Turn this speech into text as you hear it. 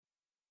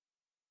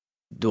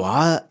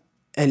دعاء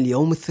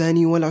اليوم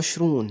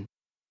 22.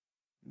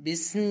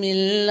 بسم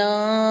الله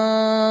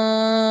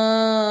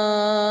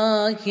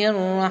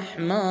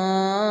الرحمن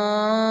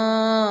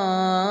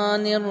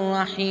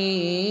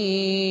الرحيم.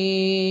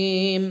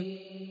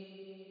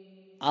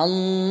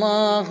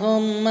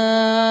 اللهم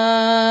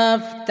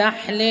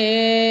افتح لي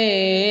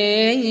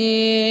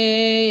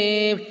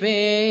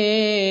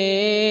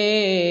فيه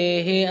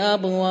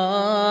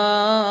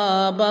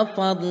أبواب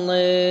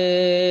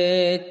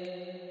فضلك،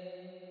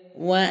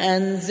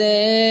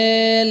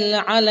 وأنزل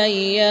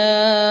علي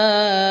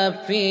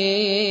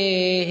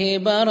فيه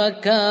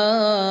بركاتك،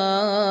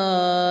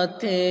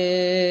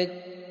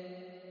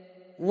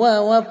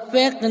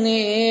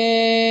 ووفقني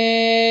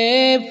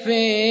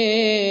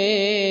فيه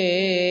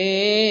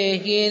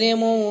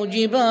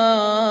لموجبات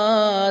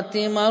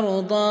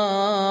مرضاتك،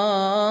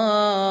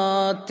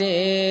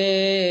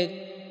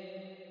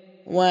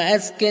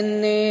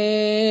 وأسكنني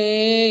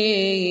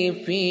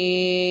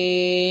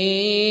فيه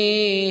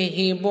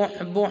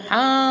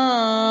بحبحات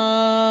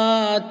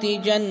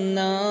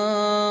جناتك،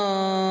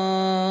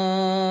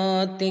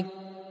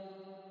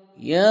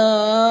 يا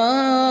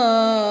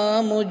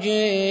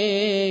مجيب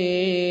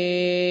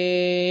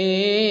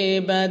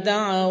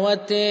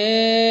دعوة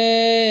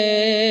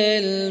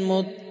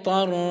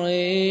المضطرين.